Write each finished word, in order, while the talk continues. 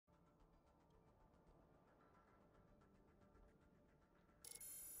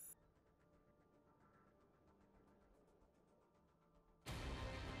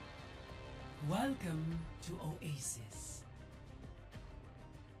Welcome to Oasis.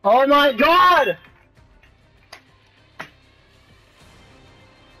 Oh my god!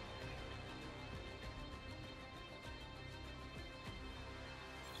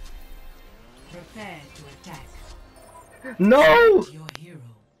 Prepare to attack. No! Your hero.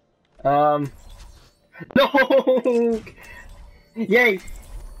 No! Yay!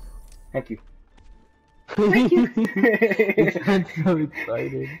 Thank you. Thank you. I'm so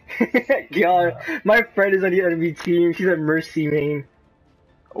excited. God, my friend is on the enemy team. She's a Mercy main.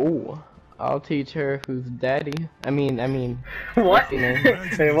 Oh, I'll teach her who's daddy. I mean, What? what's your name?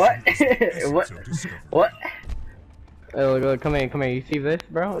 Wait, what? What? What? Oh, look, come here. You see this,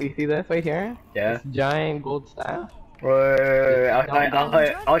 bro? You see this right here? Yeah. This giant gold staff. Wait,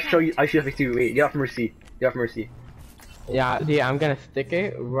 I'll show you. I'll show you. Wait, get off Mercy. Get off Mercy. Yeah, I'm gonna stick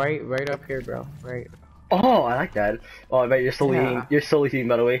it right up here, bro. Right. Oh, I like that. Oh, I bet you're slowly Yeah. You're slowly healing,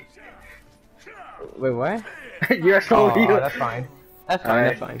 by the way. Wait, what? You're slowly Oh, healing. that's fine. That's fine.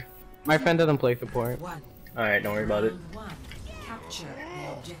 Alright. That's fine. My friend doesn't play support. Alright, don't worry about it. Capture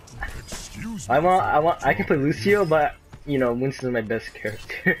the objective. Excuse I can play Lucio, but you know, Winston's my best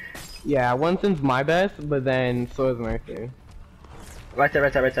character. Yeah, Winston's my best, but then so is Mercy. Right side,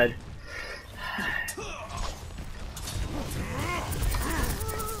 right side, right side.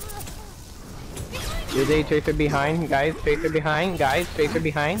 Your day tracer behind, guys. Tracer behind, guys. Tracer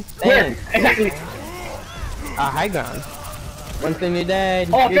behind. Where? Thanks. Exactly. High ground. Winston, you're dead.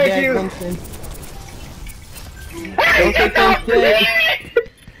 Oh, you're thank dead, you. Winston. Hey, Don't get take off!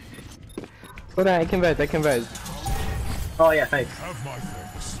 Hold on, I can res. Oh yeah, thanks. Have my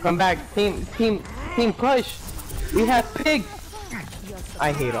thanks. Come back, team, push. We have pigs.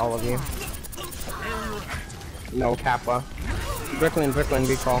 I hate all of you. No Kappa. Brooklyn,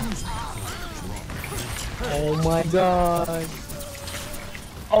 be call. Oh my god.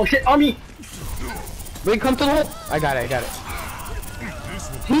 Oh shit, on me! Wait, come to the hole. I got it.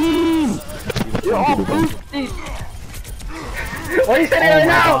 Team! You're all boosted. What are you saying right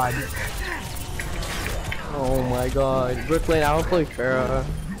now? God. Oh my god. Brooklyn, I don't play Pharah.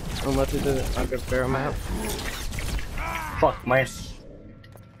 Unless it's a good Pharah map. Fuck, man.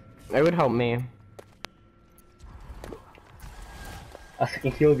 It would help me. A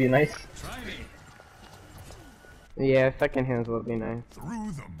second kill would be nice. Yeah, second hands would be nice.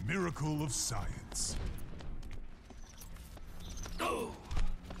 Through the miracle of science. Team,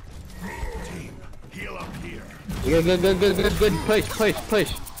 heal up here. Good.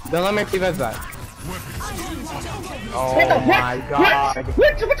 Push. Don't let me see that. Oh What the my heck? god.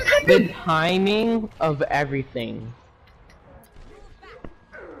 What just happened? The timing of everything.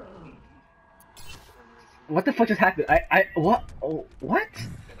 What the fuck just happened? What? Oh, what?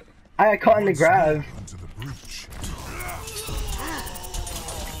 I got caught in the grab. Onto the breach.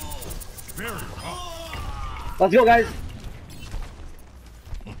 Very hot. Let's go, guys.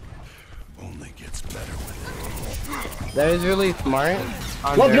 Only gets better with it. That is really smart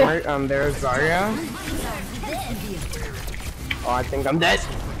on Let's their Zarya. Oh, I think I'm dead.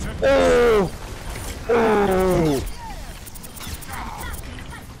 Oh!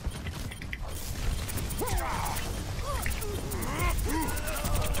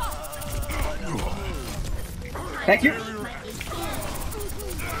 Thank you.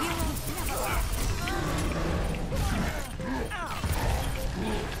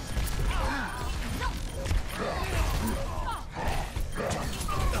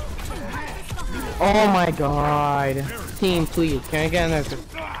 Oh my god. Team, please, can I get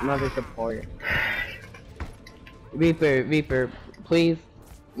another support? Reaper, please.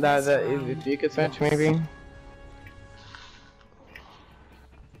 If you could switch, maybe.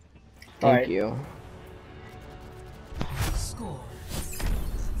 Thank Alright. you. Score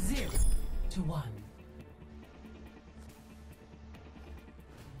 0-1.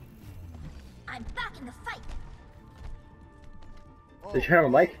 I'm back in the fight. Did you have a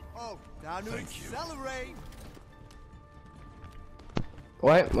mic? Oh, now to accelerate.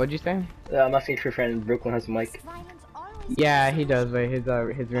 What'd you say? I'm asking if your friend Brooklyn has a mic. Violence always Yeah, he does, but his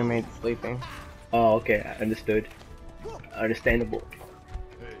roommate's sleeping. Oh, okay, understood. Understandable.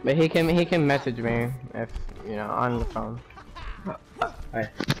 But he can message me if on the phone. Alright. 5,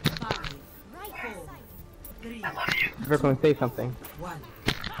 4, 3, Brooklyn, say something. 1.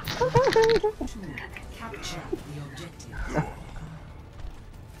 Capture the objective.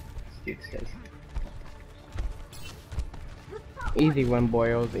 Dude, this guy's... Easy one,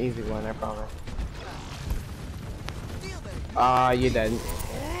 boyos. Easy one, I promise. You dead.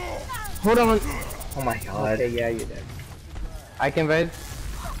 Hold on. Oh my god. Okay, yeah, you dead. I can res.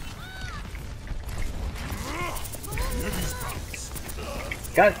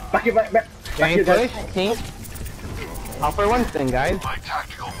 Guys, back it, back. Can you push, team? All for Winston, guys. My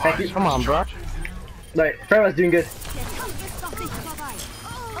tactical Thank you. mind Come on, bro. Right, Farrah's doing good.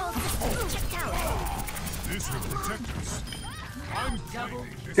 This will protect us. I'm double.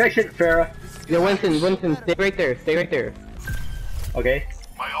 Great shit, Farrah. Yo, Winston, stay right there, stay right there. Okay.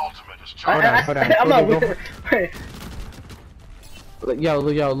 My ultimate is Hold charged. on, hold on. I'm not Go, with go. it. Wait. Yo,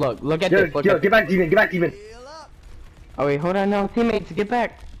 look at Yo, this. Look yo, at get back, demon, get back, demon. Heal up. Oh wait, hold on, no, teammates, get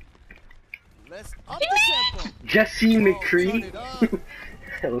back. Let's up the tempo. Jesse Turn McCree. it up.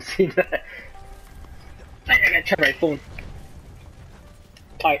 I'll see that. I gotta check my phone.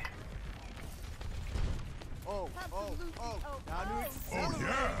 Alright. Oh. Now to accelerate.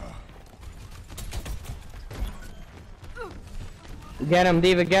 Yeah. Get him,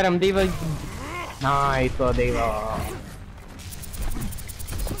 Diva. Nice, oh, Diva.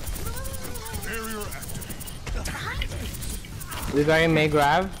 Barrier activated. This guy may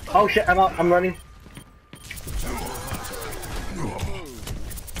grab. Oh shit, I'm out, I'm running.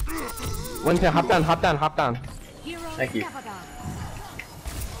 Winston, hop down. Thank you.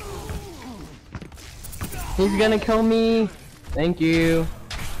 He's gonna kill me. Thank you.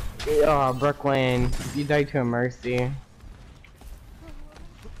 Oh, Brooklyn, you died to a Mercy.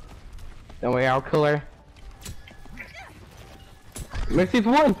 No way, I'll kill her. Mercy's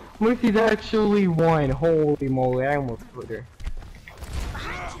won! Mercy's actually won! Holy moly, I almost killed her.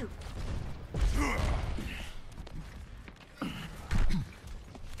 Behind you.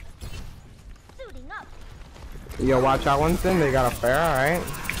 Suiting up. Yo, watch out, Winston, they got a fair, alright?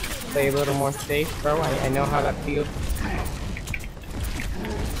 Stay a little more safe, bro, I know how that feels.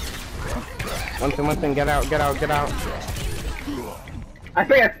 Winston, get out. I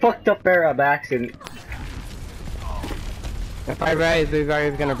think I fucked up Farrah by accident. If I rise, this guy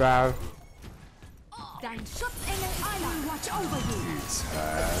is gonna grab. Dein Schutzengel Ayla watch over you.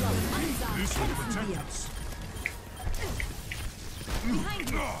 This will protect us.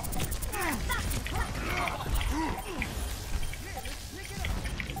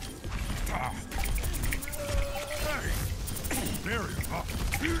 Barrier up.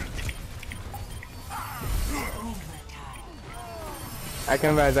 I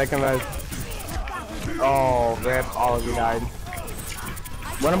can res. Oh, rip, all of you died.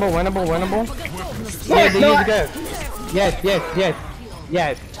 Winnable. Yeah, it's not. good.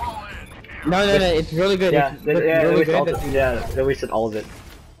 Yes. No, it's really good. Yeah, It's they really wasted all good. of it. Yeah, they wasted all of it.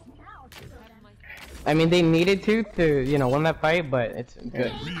 I mean, they needed to, you know, win that fight, but it's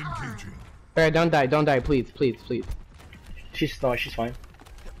good. Re-engaging. Alright, don't die, please. She's fine.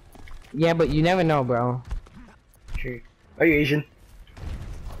 Yeah, but you never know, bro. Sure. Are you Asian?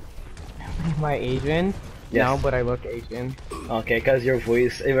 Am I Asian? Yes. No, but I look Asian. Okay, cause your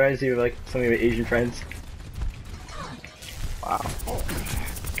voice, it reminds you of like some of your Asian friends. Wow.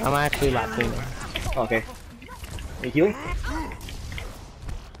 I'm actually Latino. Okay. Are you healing?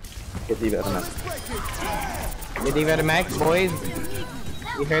 Get the better now. Get the better max, boys.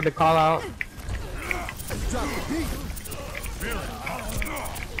 You heard the call out.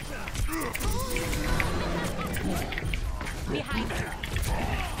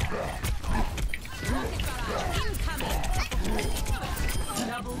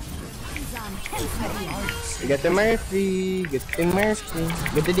 Get the mercy. Get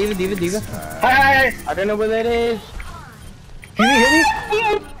the diva. Hi! I don't know what that is. Can you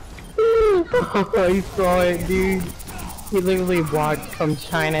hear me? I saw it, dude. He literally walked from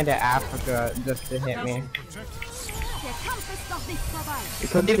China to Africa just to hit me.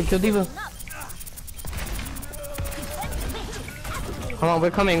 Kill diva. Come on,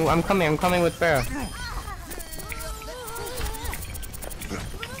 we're coming. I'm coming with Farrah.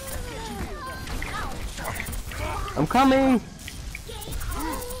 I'm coming.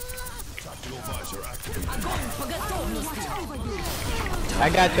 I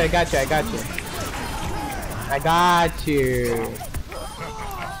got you.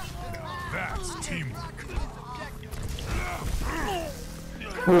 That's teamwork.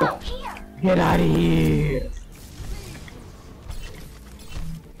 Get out of here.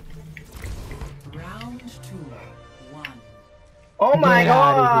 Round 2, 1. Oh my Get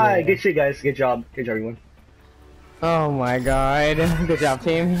outta god! here. Good shit, guys. Good job, everyone. Oh my god. Good job,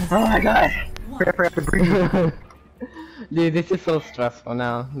 team. Oh my god! I forgot to breathe. Dude, this is so stressful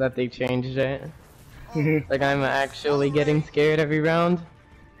now that they changed it. Like, I'm actually getting scared every round.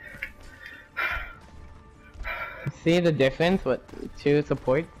 See the difference what 2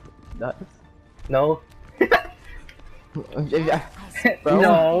 support does? No. Bro.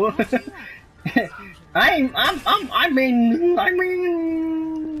 No. I mean,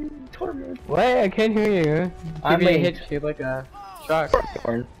 What? I can't hear you. I Maybe I mean- hit you like a truck.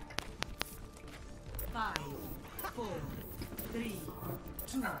 Corn.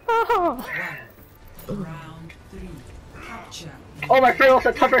 Round 3. Capture. Oh, my friend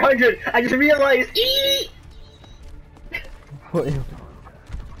also top 100. I just realized. Eee!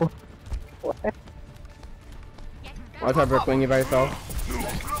 What's up, Brooklyn? You by yourself?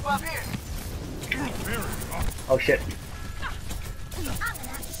 Oh shit.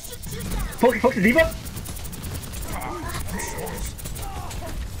 Focus the diva.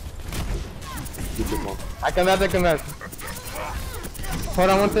 I come back. Hold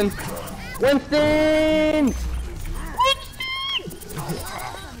on, Winston. Winston!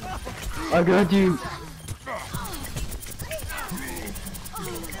 I got you.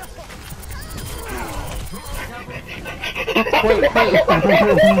 Wait.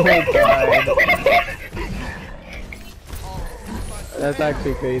 Oh my god. That's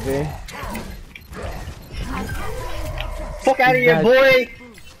actually crazy. Fuck out of here, boy!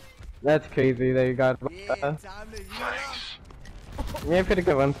 That's crazy that you got Yeah, time to heal up. You're pretty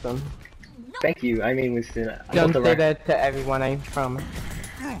good, Winston. Thank you, I mean Winston. I Don't got the say right. that to everyone, I promise.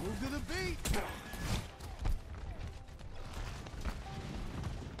 Move to the beat.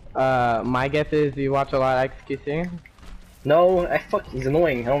 My guess is you watch a lot of XQC? No, he's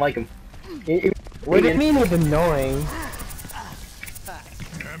annoying. I don't like him. What do you mean he's annoying?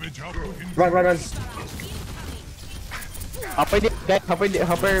 Damage output in Run. Help her,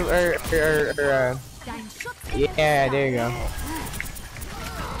 Dein Schutzengel yeah, there you go.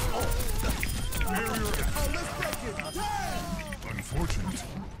 unfortunate.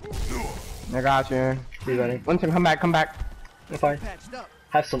 I got you. He's running. Winston, come back. I'm fine. Patched up.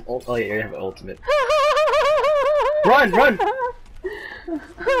 Have some ult. Oh yeah, you have an ultimate. Run!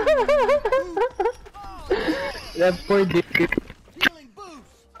 That poor dude. Healing boost.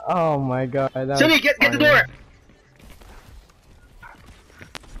 Oh my god. That Jimmy, was get the funny. door!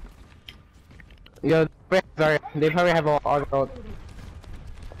 Yo, sorry. They probably have all the ult.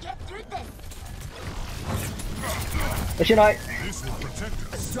 Get through this. But you know, This will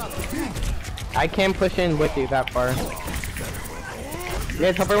protect us. I can't push in with you that far.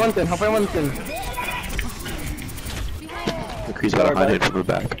 Yes, help her Winston. McCree's got a hot hit from the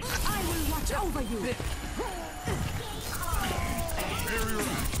back. I will watch over you.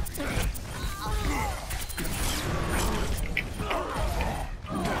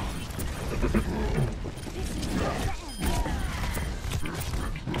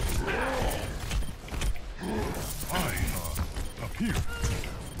 Up here.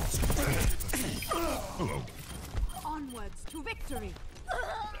 Hello. Onwards to victory.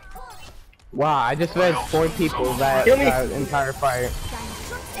 Wow, I just read 4 people that Kill me. entire fight. Dein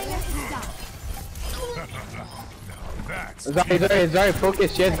Schutzengel ist da. Now that's Sorry,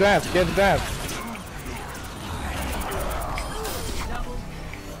 focus. She has grab.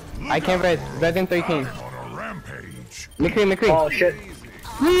 I can't res. Resin 13. on a rampage. McCree. oh shit.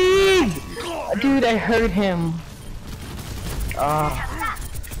 Dude, I heard him.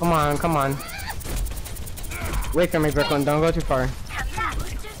 Come on. Wait for me, Brooklyn. Don't go too far.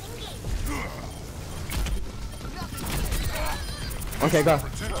 Okay, go. Der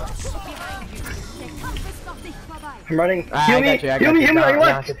Kampf ist noch nicht vorbei. I'm running. I Heal me! got you. Heal me! Down, I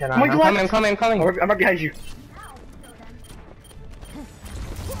left! down, down. I'm going to left! I'm coming. I'm right behind you.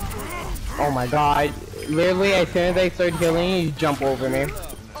 Oh my god. Literally, as soon as I start healing, you jump over me.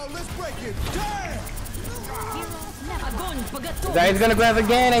 Oh, let's break it. Damn. Огонь по готовности. Guy's gonna grab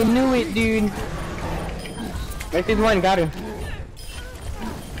again. I knew it, dude. This is one. Got him.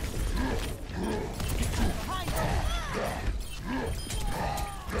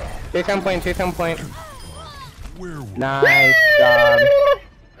 Chase on point. Werewolf. Nice job.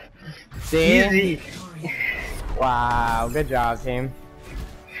 See? Easy! Wow, good job, team.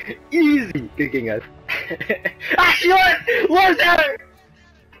 Easy! Good game, guys. Ah, she lost her!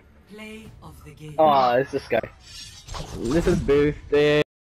 Play of the game. Aw, it's this guy. This is boosted.